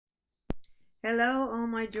Hello, all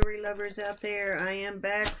my jewelry lovers out there. I am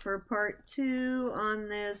back for part 2 on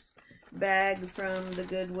this bag from the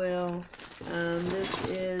Goodwill.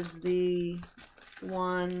 This is the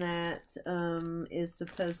one that is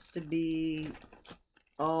supposed to be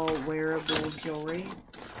all wearable jewelry.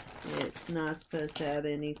 It's not supposed to have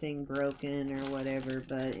anything broken or whatever,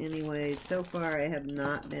 but anyway, so far I have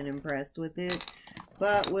not been impressed with it,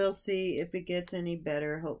 but we'll see if it gets any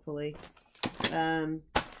better, hopefully.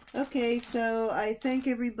 Okay, so I thank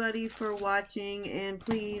everybody for watching, and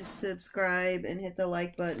please subscribe and hit the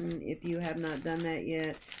like button if you have not done that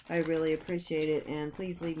yet. I really appreciate it, and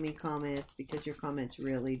please leave me comments because your comments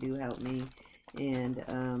really do help me. And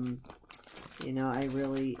you know, I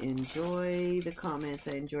really enjoy the comments.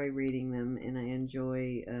 I enjoy reading them, and I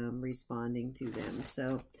enjoy responding to them.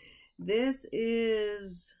 So this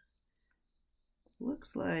is,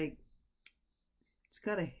 looks like, it's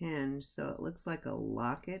got a hinge, so it looks like a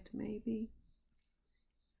locket, maybe.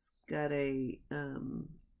 It's got a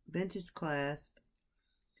vintage clasp.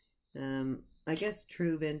 I guess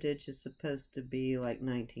true vintage is supposed to be like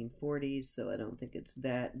 1940s, so I don't think it's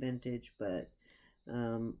that vintage, but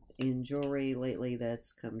in jewelry lately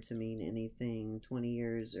that's come to mean anything 20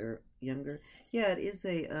 years or younger. Yeah, it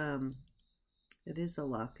is a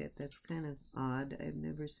locket. That's kind of odd. I've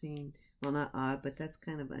never seen, well, not odd, but that's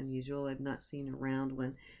kind of unusual. I've not seen a round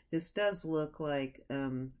one. This does look like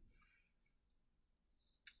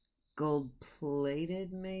gold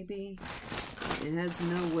plated, maybe. It has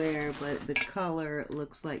no wear, but the color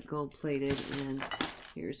looks like gold plated. And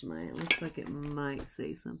here's mine. It looks like it might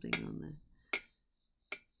say something on the,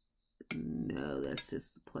 no, that's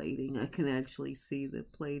just the plating. I can actually see the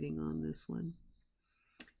plating on this one.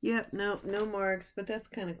 Yep, no marks, but that's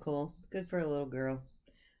kind of cool. Good for a little girl.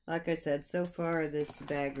 Like I said, so far this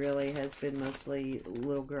bag really has been mostly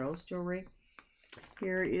little girls' jewelry.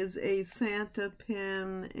 Here is a Santa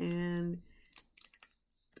pin, and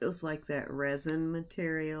it feels like that resin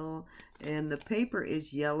material. And the paper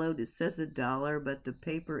is yellowed. It says $1, but the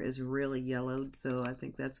paper is really yellowed, so I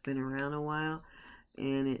think that's been around a while.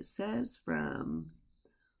 And it says from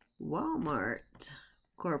Walmart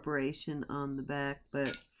Corporation on the back,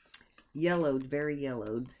 but yellowed, very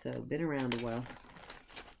yellowed, so been around a while.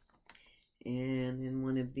 And in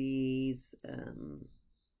one of these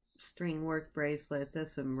string work bracelets,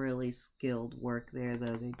 that's some really skilled work there,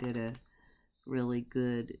 though. They did a really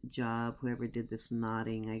good job. Whoever did this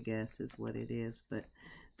knotting, I guess, is what it is, but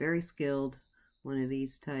very skilled. One of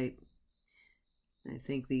these type. I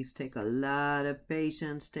think these take a lot of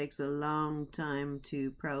patience, takes a long time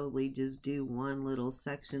to probably just do one little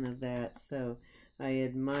section of that, so I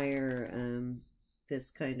admire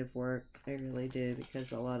this kind of work. I really do,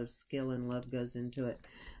 because a lot of skill and love goes into it.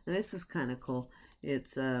 And this is kind of cool.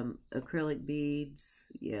 It's acrylic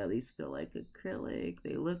beads. Yeah, these feel like acrylic.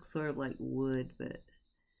 They look sort of like wood, but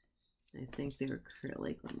I think they're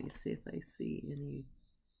acrylic. Let me see if I see any.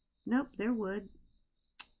 Nope, they're wood.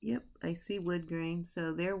 Yep, I see wood grain,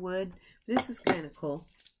 so they're wood. This is kind of cool.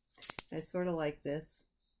 I sort of like this.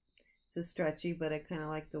 It's a stretchy, but I kind of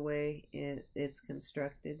like the way it's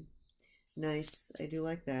constructed. Nice, I do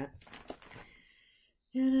like that.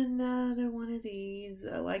 And another one of these.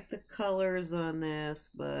 I like the colors on this,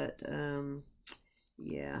 but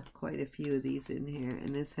yeah, quite a few of these in here.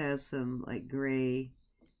 And this has some like gray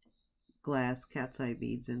glass cat's eye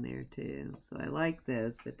beads in there too, so I like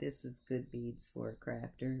those, but this is good beads for a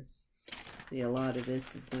crafter. Yeah, a lot of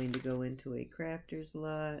this is going to go into a crafter's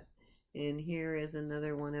lot. And here is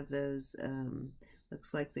another one of those,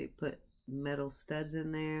 looks like they put metal studs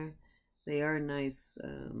in there. They are nice.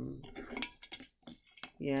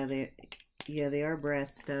 Yeah, they are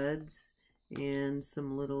brass studs, and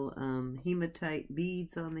some little hematite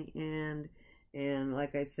beads on the end. And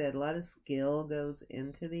like I said, a lot of skill goes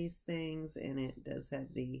into these things, and it does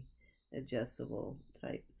have the adjustable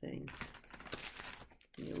type thing.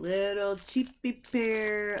 A little cheapy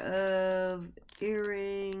pair of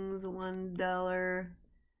earrings, $1.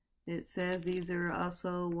 It says these are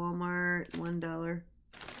also Walmart, $1.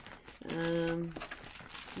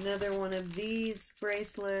 Another one of these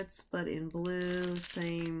bracelets, but in blue,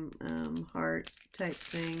 same heart type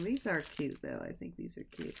thing. These are cute, though. I think these are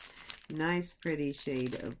cute. Nice, pretty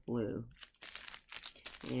shade of blue.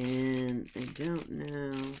 And I don't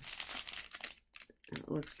know. It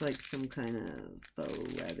looks like some kind of faux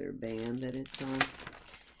leather band that it's on.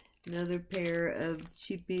 Another pair of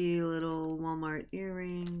cheapy little Walmart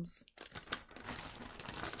earrings.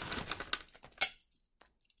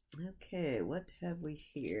 Okay, what have we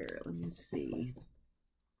here? Let me see.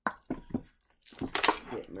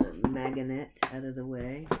 Get my magnet out of the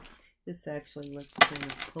way. This actually looks kind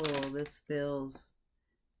of cool. This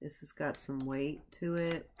has got some weight to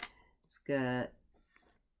it. It's got,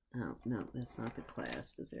 oh, no, that's not the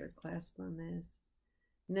clasp. Is there a clasp on this?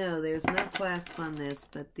 No, there's no clasp on this,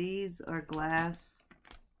 but these are glass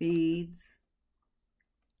beads.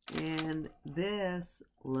 And this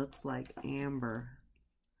looks like amber,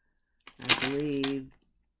 I believe.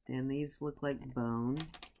 And these look like bone.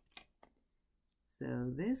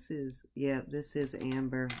 So this is, yeah, this is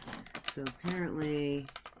amber. So apparently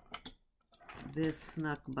this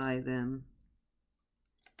snuck by them.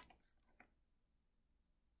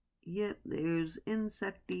 Yep, there's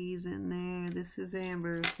insecties in there. This is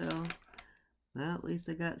amber, so, well, at least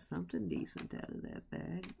I got something decent out of that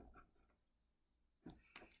bag.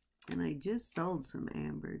 And I just sold some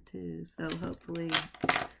amber too, so hopefully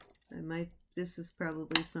I might, this is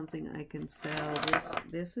probably something I can sell.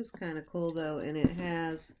 This is kind of cool though, and it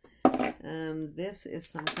has, this is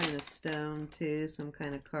some kind of stone too, some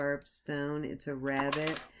kind of carved stone. It's a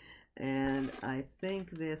rabbit, and I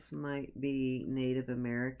think this might be Native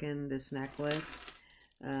American, this necklace.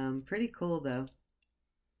 Pretty cool though.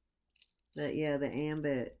 But yeah, the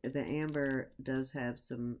amber does have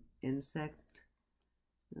some insect.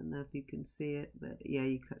 I don't know if you can see it, but yeah,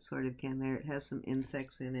 you sort of can there. It has some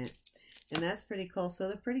insects in it, and that's pretty cool. So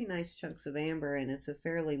they're pretty nice chunks of amber, and it's a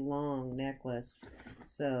fairly long necklace.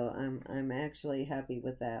 So I'm actually happy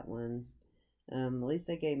with that one. At least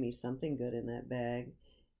they gave me something good in that bag.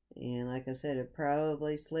 And like I said, it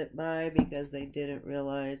probably slipped by because they didn't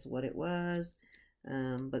realize what it was.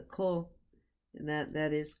 But cool, and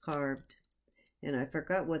that is carved. And I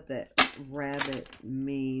forgot what that rabbit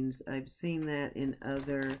means. I've seen that in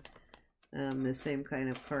other, the same kind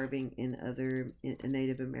of carving in other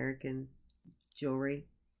Native American jewelry.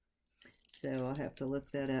 So I'll have to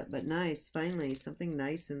look that up. But nice, finally, something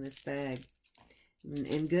nice in this bag.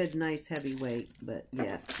 And good, nice, heavy weight. But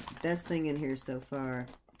yeah, best thing in here so far.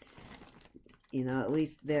 You know, at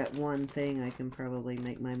least that one thing, I can probably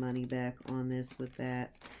make my money back on this with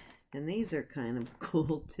that. And these are kind of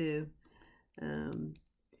cool too.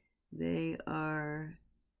 They are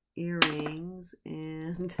earrings,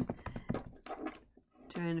 and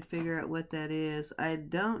trying to figure out what that is. I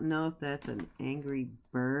don't know if that's an angry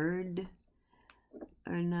bird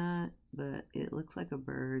or not, but it looks like a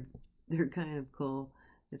bird. They're kind of cool.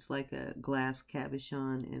 It's like a glass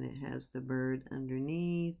cabochon, and it has the bird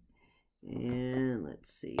underneath. And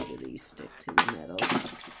let's see, do these stick to the metal?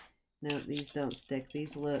 No, these don't stick.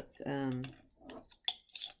 These look,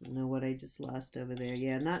 I don't know what I just lost over there.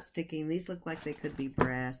 Yeah, not sticking. These look like they could be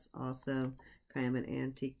brass also. Kind of an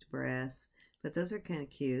antiqued brass. But those are kind of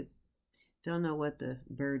cute. Don't know what the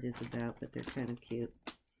bird is about, but they're kind of cute.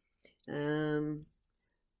 And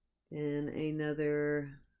another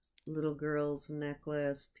little girl's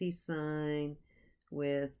necklace. Peace sign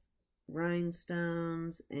with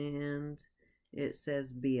rhinestones. And it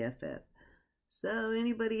says BFF. So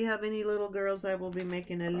anybody have any little girls? I will be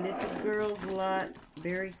making a little girls lot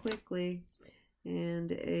very quickly.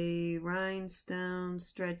 And a rhinestone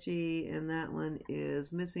stretchy, and that one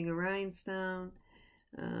is missing a rhinestone.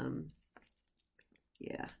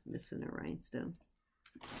 Yeah, missing a rhinestone.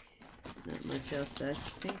 Not much else. I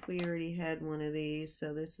think we already had one of these,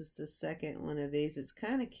 so this is the second one of these. It's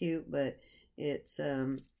kind of cute, but it's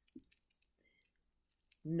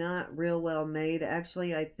not real well made.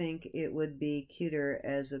 Actually, I think it would be cuter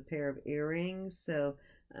as a pair of earrings. So,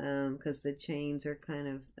 because the chains are kind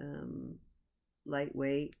of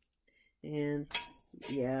lightweight, and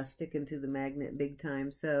yeah, sticking to the magnet big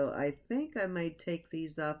time. So I think I might take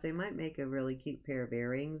these off. They might make a really cute pair of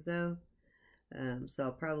earrings though. So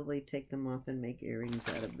I'll probably take them off and make earrings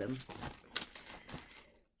out of them.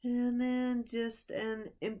 And then just an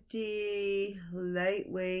empty,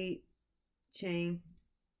 lightweight chain.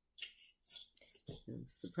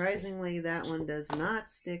 Surprisingly, that one does not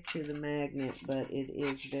stick to the magnet, but it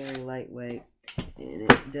is very lightweight,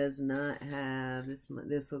 and it does not have this.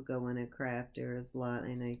 This will go in a crafter as a lot,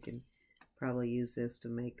 and I can probably use this to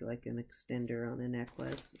make like an extender on a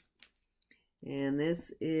necklace. And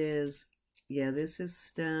this is, yeah, this is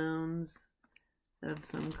stones of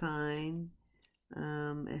some kind.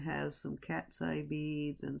 It has some cat's eye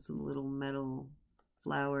beads and some little metal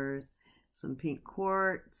flowers, some pink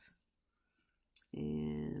quartz.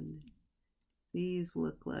 And these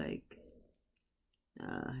look like,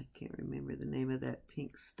 I can't remember the name of that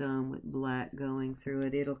pink stone with black going through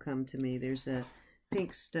it. It'll come to me. There's a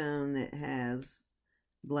pink stone that has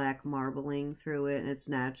black marbling through it, and it's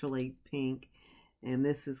naturally pink. And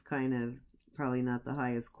this is kind of probably not the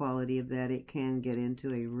highest quality of that. It can get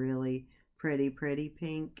into a really pretty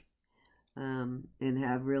pink. and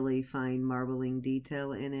have really fine marbling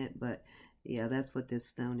detail in it. But yeah, that's what this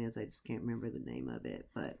stone is. I just can't remember the name of it,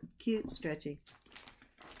 but cute, stretchy.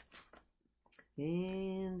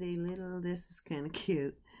 And a little, this is kind of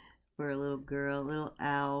cute for a little girl, little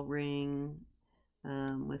owl ring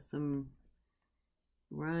with some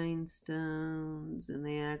rhinestones, and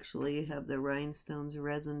they actually have the rhinestones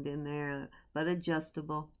resined in there, but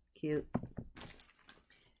adjustable. Cute.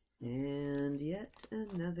 And yet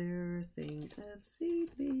another thing of seed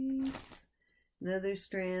beads. Another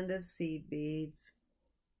strand of seed beads.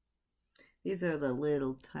 These are the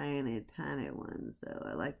little tiny ones, though.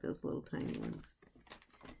 I like those little tiny ones.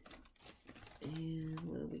 And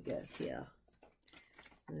what do we got here?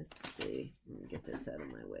 Let's see. Let me get this out of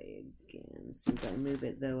my way again. As soon as I move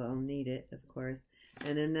it, though, I'll need it, of course.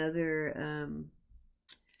 And another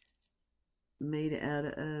made out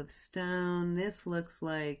of stone. This looks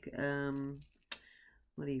like,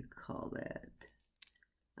 what do you call that?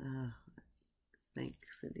 Think,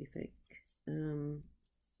 Cindy, think.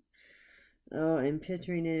 Oh, I'm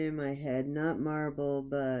picturing it in my head. Not marble,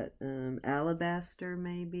 but alabaster,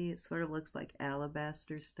 maybe. It sort of looks like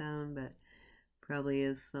alabaster stone, but probably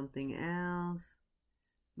is something else.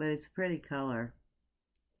 But it's a pretty color.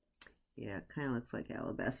 Yeah, it kind of looks like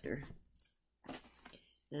alabaster.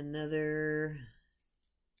 Another,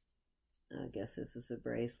 I guess this is a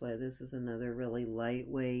bracelet. This is another really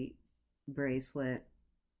lightweight bracelet.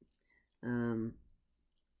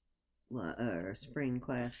 Spring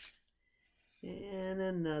clasp. And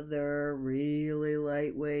another really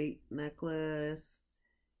lightweight necklace.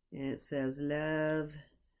 And it says love.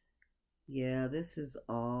 Yeah, this is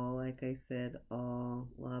all, like I said, all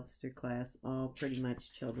lobster clasp, all pretty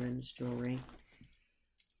much children's jewelry.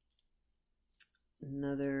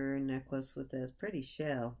 Another necklace with this pretty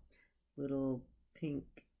shell, little pink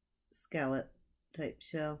scallop type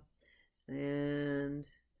shell, and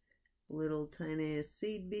little tiny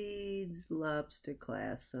seed beads, lobster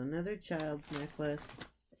clasp. So another child's necklace.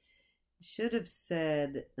 Should have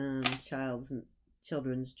said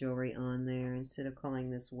children's jewelry on there instead of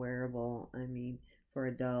calling this wearable. I mean, for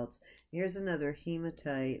adults. Here's another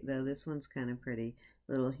hematite, though this one's kind of pretty.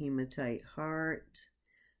 Little hematite heart.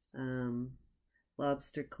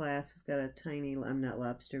 Lobster clasp has got a tiny, I'm not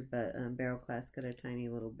lobster, but barrel clasp got a tiny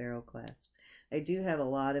little barrel clasp. I do have a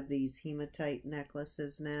lot of these hematite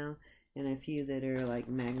necklaces now, and a few that are like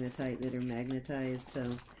magnetite that are magnetized, so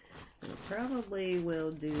I probably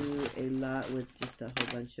will do a lot with just a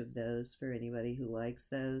whole bunch of those for anybody who likes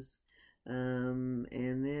those.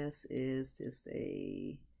 And this is just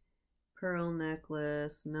a pearl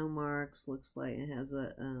necklace, no marks, looks like it has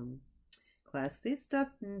a clasp. This stuff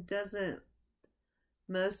doesn't,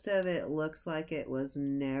 most of it looks like it was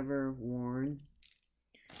never worn.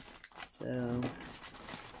 So,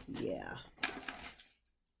 yeah.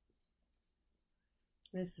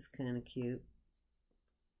 This is kind of cute.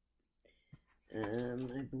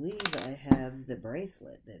 I believe I have the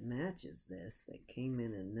bracelet that matches this that came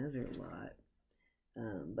in another lot.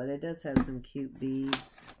 But it does have some cute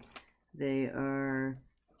beads. They are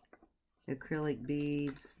acrylic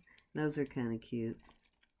beads. Those are kind of cute.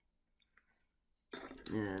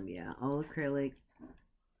 Yeah, all acrylic.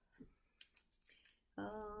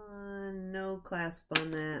 No clasp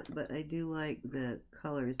on that, but I do like the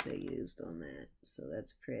colors they used on that, so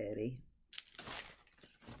that's pretty.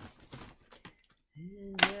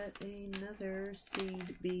 And yet another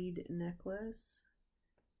seed bead necklace.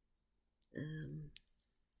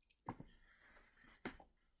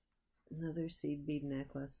 Another seed bead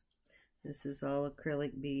necklace. This is all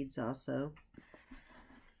acrylic beads also.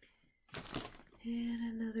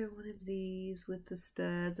 And another one of these with the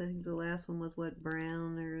studs. I think the last one was what,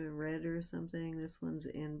 brown or red or something. This one's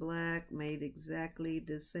in black, made exactly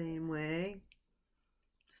the same way.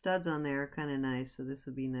 Studs on there are kind of nice, so this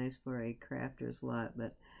would be nice for a crafter's lot,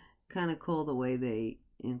 but kind of cool the way they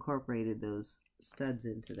incorporated those studs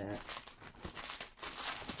into that.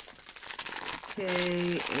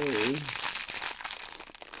 Okay, a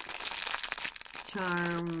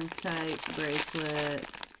charm type bracelet.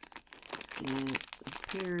 It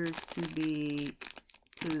appears to be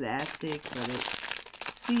plastic, but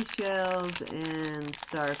it's seashells and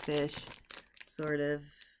starfish sort of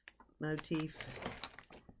motif.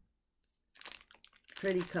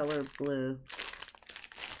 Pretty color blue.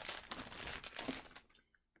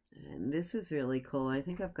 And this is really cool. I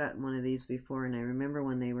think I've gotten one of these before, and I remember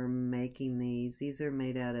when they were making these. These are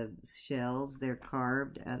made out of shells. They're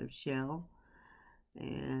carved out of shell.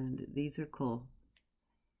 And these are cool.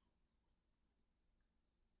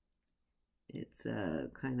 It's a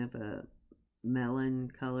kind of a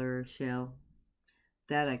melon color shell.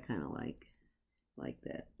 That I kind of like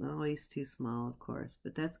that. Always too small, of course,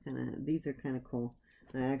 but that's kind of, these are kind of cool.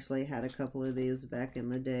 I actually had a couple of these back in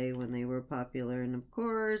the day when they were popular, and of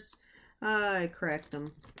course I cracked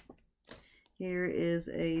them. Here is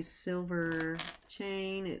a silver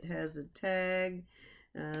chain. It has a tag.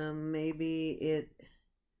 Maybe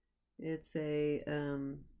it's a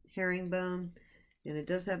herringbone, and it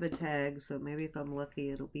does have a tag, so maybe if I'm lucky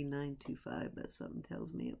it'll be 925, but something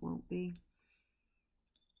tells me it won't be.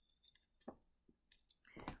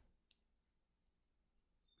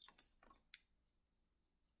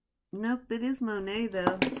 Nope, it is Monet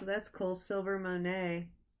though, so that's cool. Silver Monet.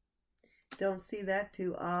 Don't see that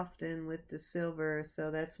too often with the silver, so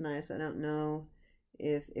that's nice. I don't know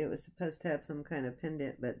if it was supposed to have some kind of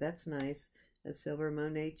pendant, but that's nice. A silver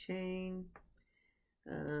Monet chain.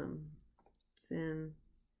 It's in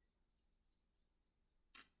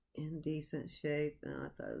decent shape. Oh, I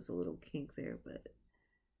thought it was a little kink there, but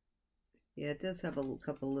yeah, it does have a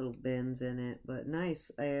couple little bends in it, but nice.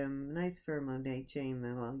 Nice for a Monet chain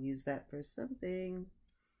though. I'll use that for something.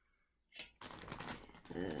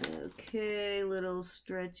 Okay, little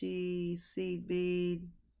stretchy seed bead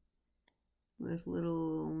with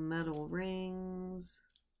little metal rings.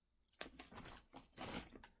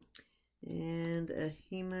 And a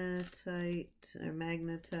hematite or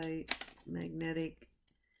magnetic.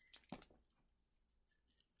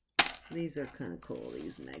 These are kind of cool,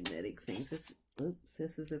 these magnetic things. Oops,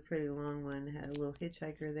 this is a pretty long one. Had a little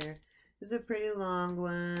hitchhiker there. This is a pretty long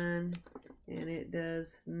one, and it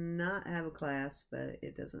does not have a clasp, but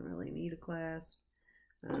it doesn't really need a clasp.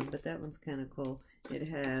 But that one's kind of cool. It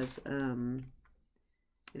has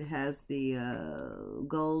the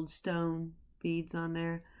gold stone beads on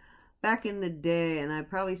there. Back in the day, and I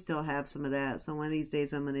probably still have some of that, so one of these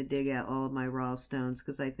days I'm going to dig out all of my raw stones,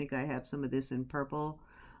 because I think I have some of this in purple.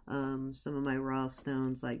 Some of my raw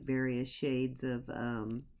stones, like various shades of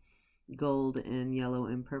gold and yellow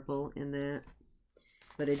and purple in that.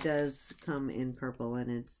 But it does come in purple,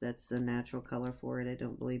 and that's a natural color for it. I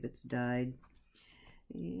don't believe it's dyed.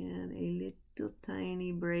 And a little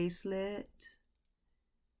tiny bracelet.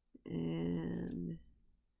 And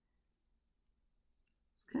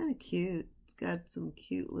it's kind of cute. It's got some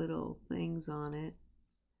cute little things on it.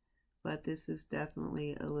 But this is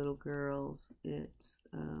definitely a little girl's. It's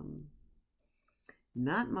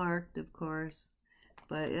not marked, of course,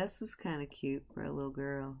 but this is kind of cute for a little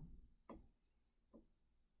girl.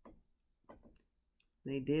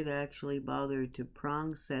 They did actually bother to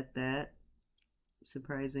prong set that,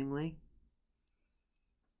 surprisingly.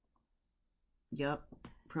 Yep,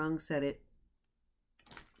 prong set it.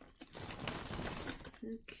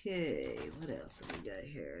 Okay, what else have we got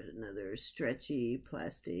here? Another stretchy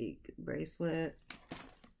plastic bracelet.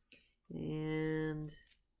 And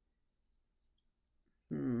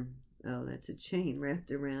oh, that's a chain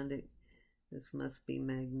wrapped around it. This must be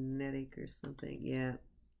magnetic or something.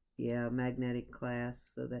 Yeah, magnetic clasp,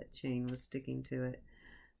 so that chain was sticking to it.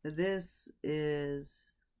 But this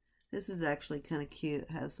is actually kind of cute.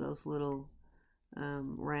 It has those little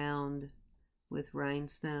round with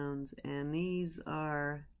rhinestones, and these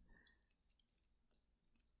are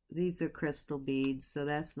crystal beads, so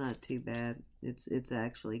that's not too bad. It's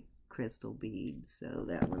actually crystal beads, so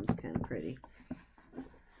that one's kind of pretty.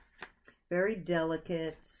 Very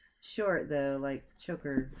delicate, short though, like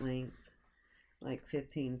choker length, like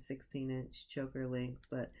 15-16 inch choker length,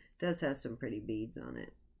 but does have some pretty beads on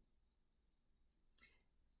it.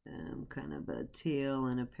 Kind of a teal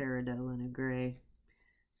and a peridot and a gray.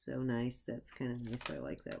 So nice. That's kind of nice. I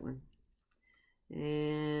like that one.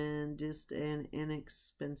 And just an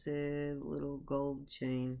inexpensive little gold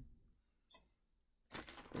chain.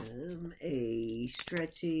 A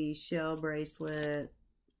stretchy shell bracelet.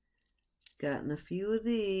 Gotten a few of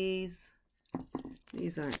these.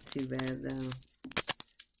 These aren't too bad though.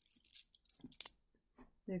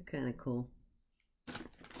 They're kind of cool.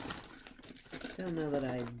 Don't know that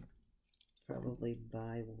I'd probably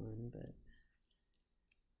buy one, but.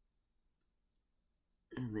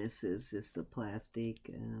 And this is just a plastic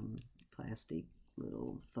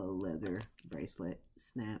little faux leather bracelet,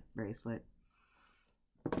 snap bracelet.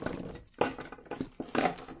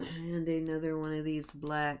 And another one of these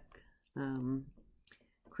black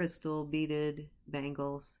crystal beaded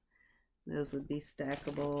bangles. Those would be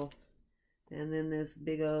stackable. And then this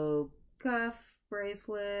big old cuff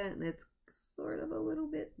bracelet, and it's sort of a little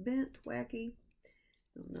bit bent, wacky.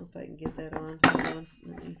 Don't know if I can get that on. Hold on,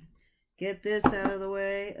 let me get this out of the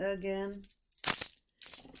way again.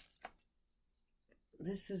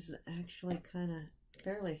 This is actually kind of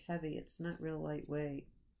fairly heavy. It's not real lightweight.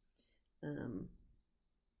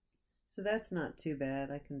 So that's not too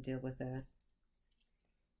bad. I can deal with that.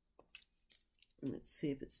 Let's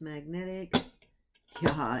see if it's magnetic.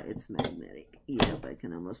 Yeah, it's magnetic. Yep, I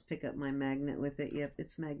can almost pick up my magnet with it. Yep,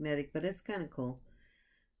 it's magnetic, but it's kind of cool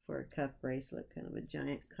for a cuff bracelet, kind of a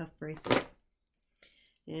giant cuff bracelet.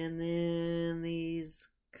 And then these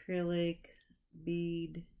acrylic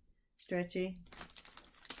bead stretchy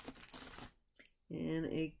and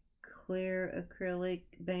a clear acrylic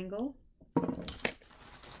bangle.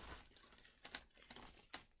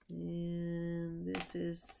 And this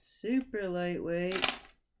is super lightweight.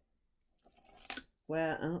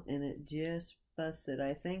 Wow, oh, and it just busted.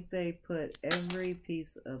 I think they put every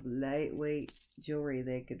piece of lightweight jewelry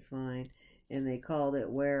they could find, and they called it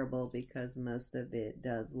wearable because most of it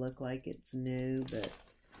does look like it's new, but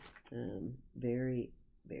very,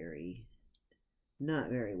 very, not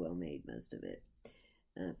very well made, most of it.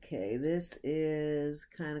 Okay, this is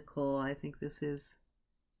kind of cool. I think this is,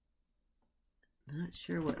 not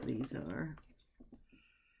sure what these are.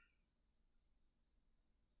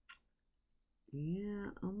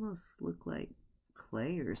 Yeah, almost look like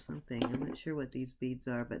clay or something. I'm not sure what these beads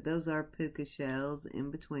are, but those are puka shells in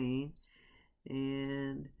between.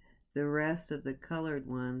 And the rest of the colored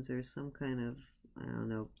ones are some kind of, I don't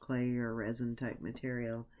know, clay or resin type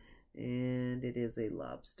material. And it is a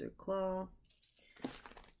lobster claw.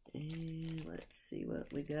 And let's see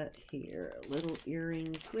what we got here. Little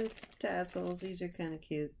earrings with tassels. These are kind of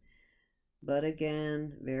cute. But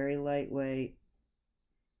again, very lightweight.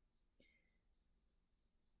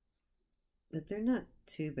 But they're not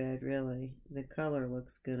too bad, really. The color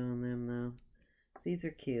looks good on them, though. These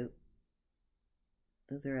are cute.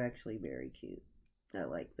 Those are actually very cute. I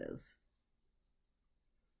like those.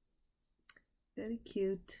 Very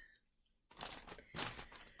cute.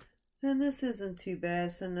 And this isn't too bad.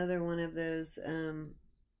 It's another one of those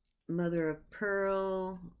mother of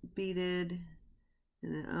pearl beaded.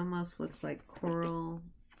 And it almost looks like coral.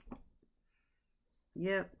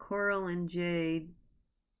 Yep, coral and jade.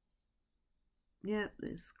 Yep,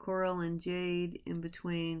 there's coral and jade in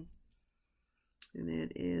between. And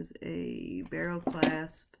it is a barrel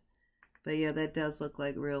clasp. But yeah, that does look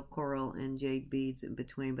like real coral and jade beads in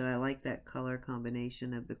between. But I like that color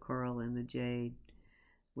combination of the coral and the jade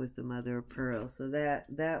with the mother of pearl. So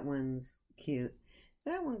that one's cute.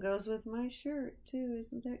 That one goes with my shirt too.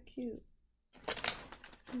 Isn't that cute?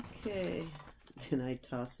 Okay. And I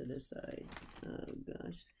toss it aside. Oh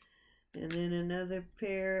gosh. And then another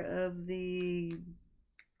pair of the,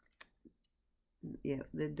 yeah,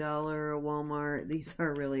 the dollar Walmart. These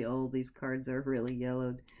are really old. These cards are really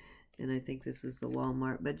yellowed. And I think this is the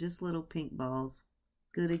Walmart. But just little pink balls.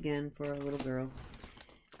 Good again for a little girl.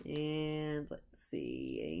 And let's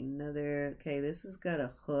see. Another, okay, this has got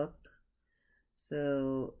a hook.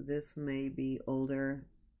 So this may be older.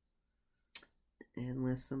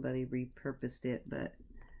 Unless somebody repurposed it. But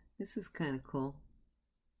this is kind of cool.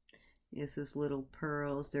 This is little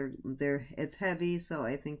pearls. It's heavy, so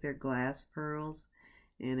I think they're glass pearls,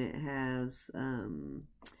 and it has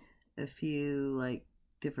a few like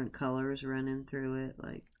different colors running through it,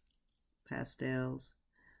 like pastels,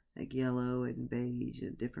 like yellow and beige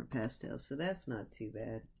and different pastels. So that's not too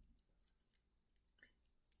bad.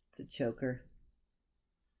 It's a choker.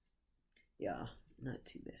 Yeah, not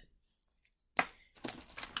too bad.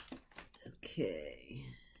 Okay,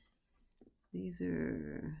 these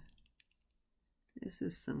are. This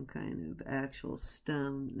is some kind of actual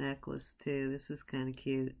stone necklace too. This is kind of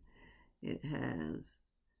cute. It has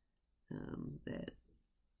that,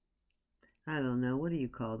 I don't know, what do you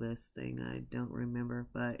call this thing? I don't remember.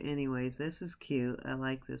 But anyways, this is cute. I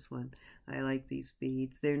like this one. I like these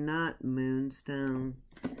beads. They're not moonstone.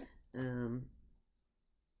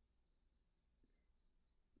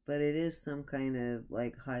 But it is some kind of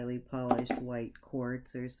like highly polished white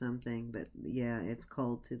quartz or something. But yeah, it's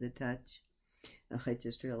cold to the touch. Oh, I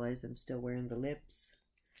just realized I'm still wearing the lips.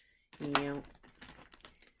 Yeah.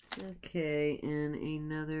 Okay, and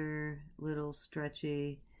another little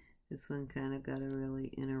stretchy. This one kind of got a really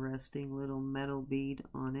interesting little metal bead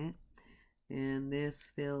on it. And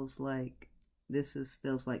this feels like,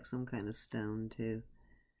 feels like some kind of stone too.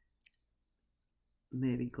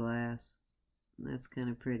 Maybe glass. That's kind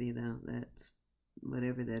of pretty though. That's,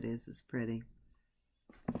 whatever that is pretty.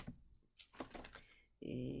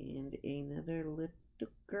 And another little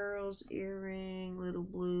girl's earring, little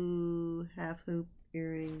blue half hoop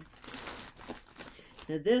earring.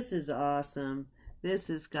 Now this is awesome. This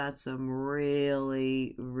has got some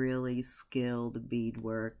really, really skilled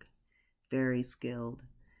beadwork. Very skilled.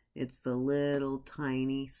 It's the little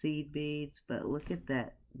tiny seed beads, but look at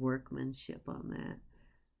that workmanship on that.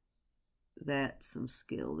 that's some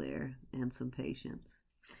skill there and some patience.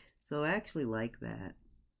 So I actually like that.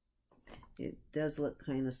 It does look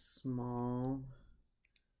kind of small.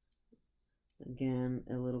 Again,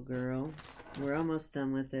 a little girl. We're almost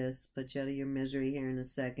done with this. Put you out of your misery here in a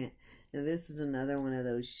second. Now this is another one of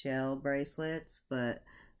those shell bracelets, but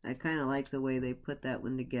I kind of like the way they put that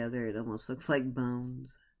one together. It almost looks like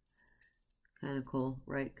bones. Kind of cool,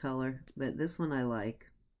 right color. But this one I like.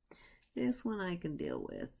 This one I can deal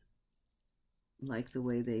with. Like the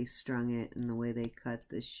way they strung it and the way they cut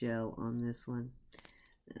the shell on this one.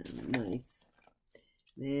 Nice.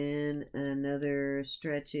 Then another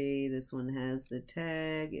stretchy. This one has the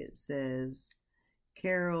tag. It says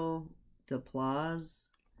Carol DePlauz.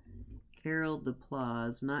 Carol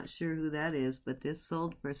DePlauz. Not sure who that is, but this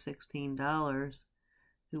sold for $16.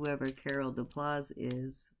 Whoever Carol DePlauz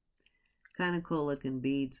is. Kind of cool looking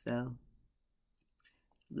beads though.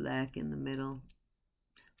 Black in the middle.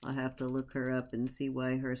 I'll have to look her up and see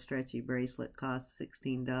why her stretchy bracelet costs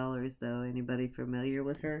 $16 though. Anybody familiar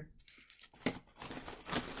with her?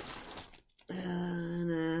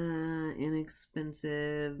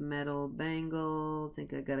 Inexpensive metal bangle. I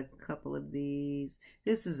think I got a couple of these.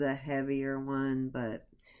 This is a heavier one, but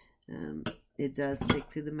it does stick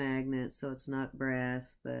to the magnet, so it's not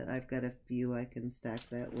brass, but I've got a few I can stack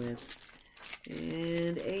that with.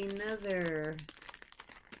 And another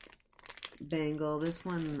bangle. This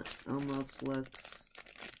one almost looks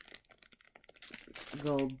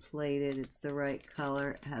gold plated. It's the right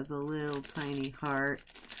color. It has a little tiny heart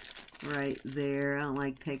right there. I don't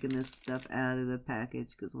like taking this stuff out of the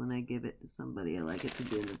package because when I give it to somebody I like it to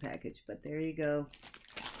be in the package, but there you go.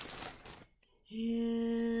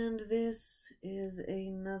 And this is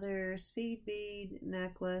another seed bead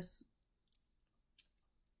necklace.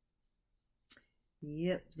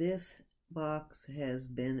 Yep, this box has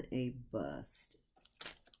been a bust.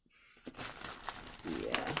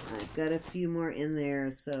 Yeah, I've got a few more in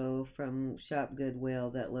there, so from Shop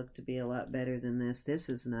Goodwill that look to be a lot better than this. This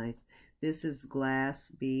is nice. This is glass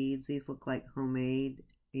beads. These look like homemade,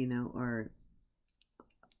 you know, or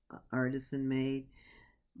artisan made.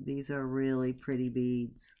 These are really pretty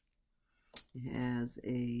beads. It has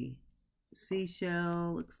a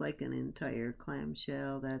seashell, looks like an entire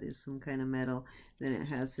clamshell. That is some kind of metal. Then it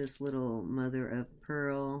has this little mother of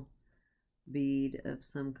pearl bead of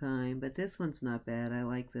some kind, but this one's not bad. I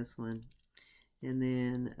like this one. And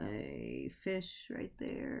then a fish right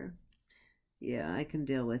there. Yeah, I can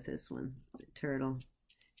deal with this one. The turtle.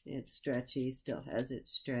 It's stretchy, still has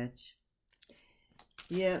its stretch.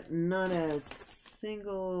 Yep, not a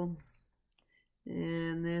single.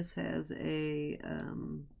 And this has a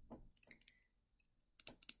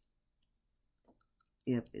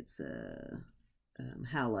yep, it's a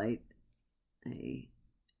howlite, a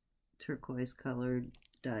turquoise colored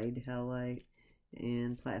dyed howlite,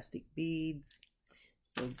 and plastic beads.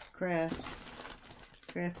 So craft.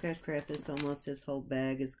 This almost his whole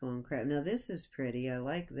bag is going crap. Now this is pretty. I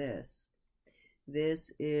like this.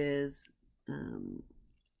 This is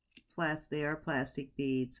they are plastic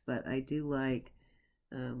beads, but I do like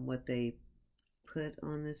what they put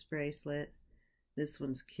on this bracelet. This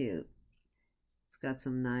one's cute. It's got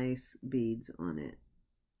some nice beads on it.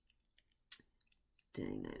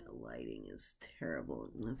 Dang, the lighting is terrible.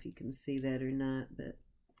 I don't know if you can see that or not, but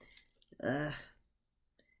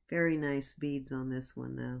very nice beads on this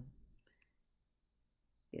one though.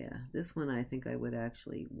 Yeah, this one I think I would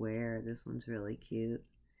actually wear. This one's really cute.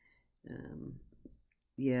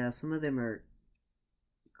 Yeah, some of them are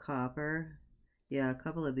copper. Yeah, a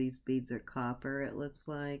couple of these beads are copper, it looks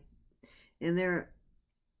like. And they're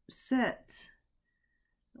set.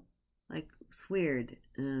 Like, it's weird.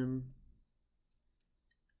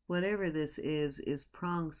 Whatever this is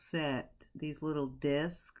prong set. These little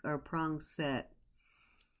discs are prong set.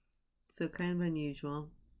 So kind of unusual.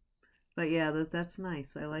 But yeah, that's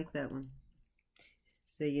nice. I like that one.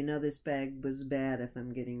 So you know this bag was bad if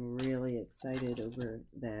I'm getting really excited over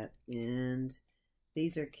that. And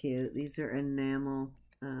these are cute. These are enamel.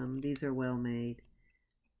 These are well made.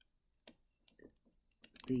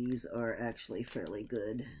 These are actually fairly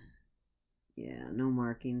good. Yeah, no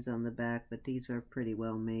markings on the back, but these are pretty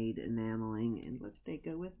well made enameling. And look, they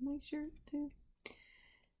go with my shirt too.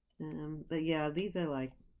 But yeah, these I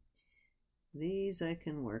like. These I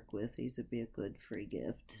can work with. These would be a good free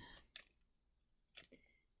gift.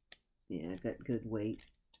 Yeah, got good weight.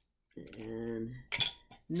 And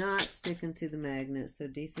not sticking to the magnet, so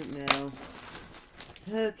decent metal.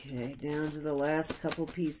 Okay, down to the last couple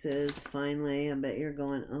pieces. Finally, I bet you're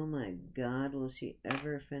going, oh my God, will she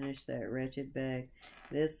ever finish that wretched bag?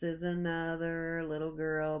 This is another little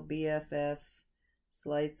girl BFF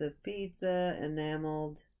Slice of pizza,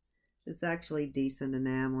 enameled. It's actually decent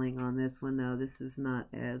enameling on this one, though. This is not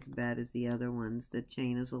as bad as the other ones. The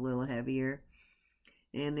chain is a little heavier.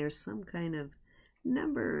 And there's some kind of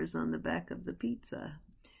numbers on the back of the pizza.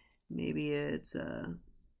 Maybe it's a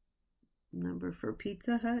number for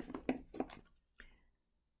Pizza Hut.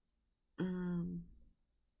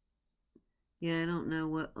 Yeah, I don't know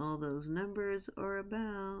what all those numbers are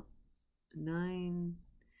about.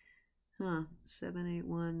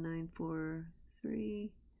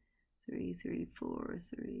 78194333430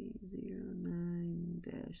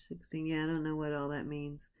 309-16. Yeah, I don't know what all that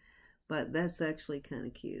means, but that's actually kind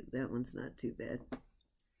of cute. That one's not too bad.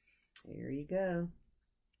 There you go.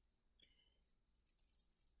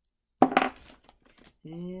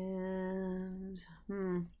 And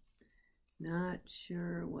not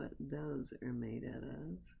sure what those are made out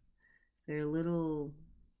of. They're little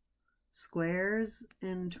squares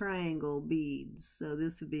and triangle beads, so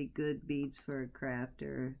this would be good beads for a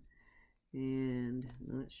crafter. And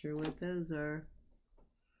not sure what those are.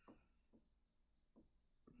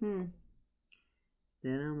 That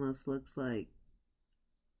almost looks like,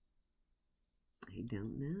 I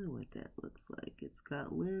don't know what that looks like. It's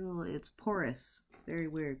got little, it's porous. It's very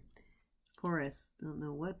weird. Porous. Don't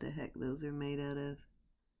know what the heck those are made out of.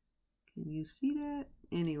 Can you see that?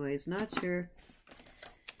 Anyways, not sure.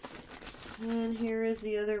 And here is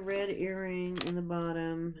the other red earring in the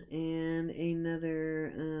bottom, and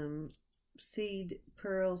another seed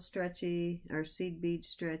pearl stretchy, or seed bead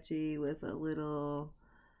stretchy with a little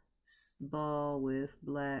ball with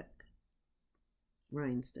black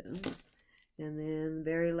rhinestones. And then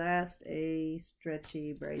very last, a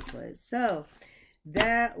stretchy bracelet. So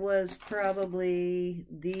that was probably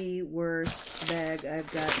the worst bag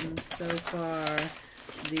I've gotten so far.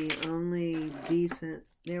 The only decent,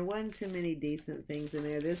 there wasn't too many decent things in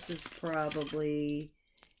there. This is probably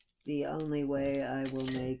the only way I will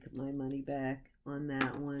make my money back on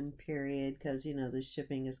that one, period, because, you know, the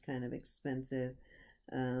shipping is kind of expensive.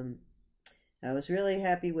 I was really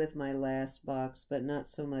happy with my last box, but not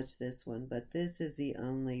so much this one. But this is the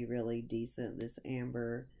only really decent, this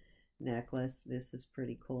amber necklace. This is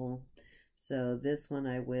pretty cool. So this one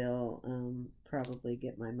I will probably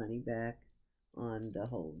get my money back on the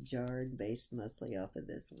whole jar, based mostly off of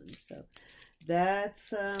this one. So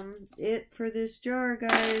that's it for this jar,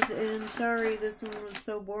 guys. And sorry this one was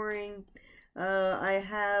so boring. I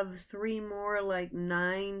have 3 more like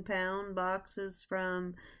 9-pound boxes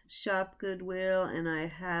from Shop Goodwill, and I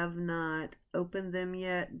have not opened them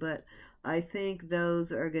yet, but I think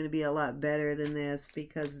those are going to be a lot better than this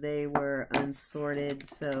because they were unsorted.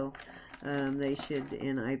 So they should,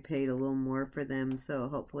 and I paid a little more for them, so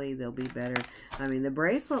hopefully they'll be better. I mean, the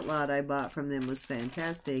bracelet lot I bought from them was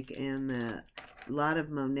fantastic, and a lot of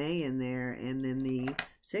Monet in there, and then the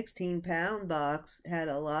 16-pound box had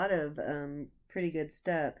a lot of pretty good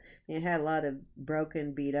stuff. It had a lot of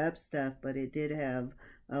broken, beat up stuff, but it did have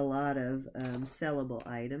a lot of sellable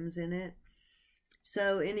items in it.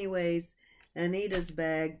 So anyways, Anita's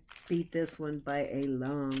bag beat this one by a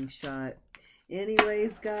long shot.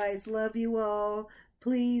 Anyways, guys, love you all.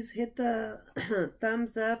 Please hit the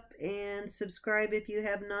thumbs up and subscribe if you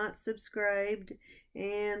have not subscribed,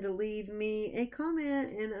 and leave me a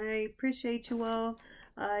comment, and I appreciate you all.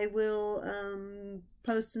 I will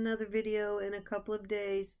post another video in a couple of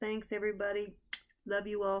days. Thanks, everybody. Love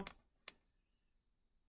you all.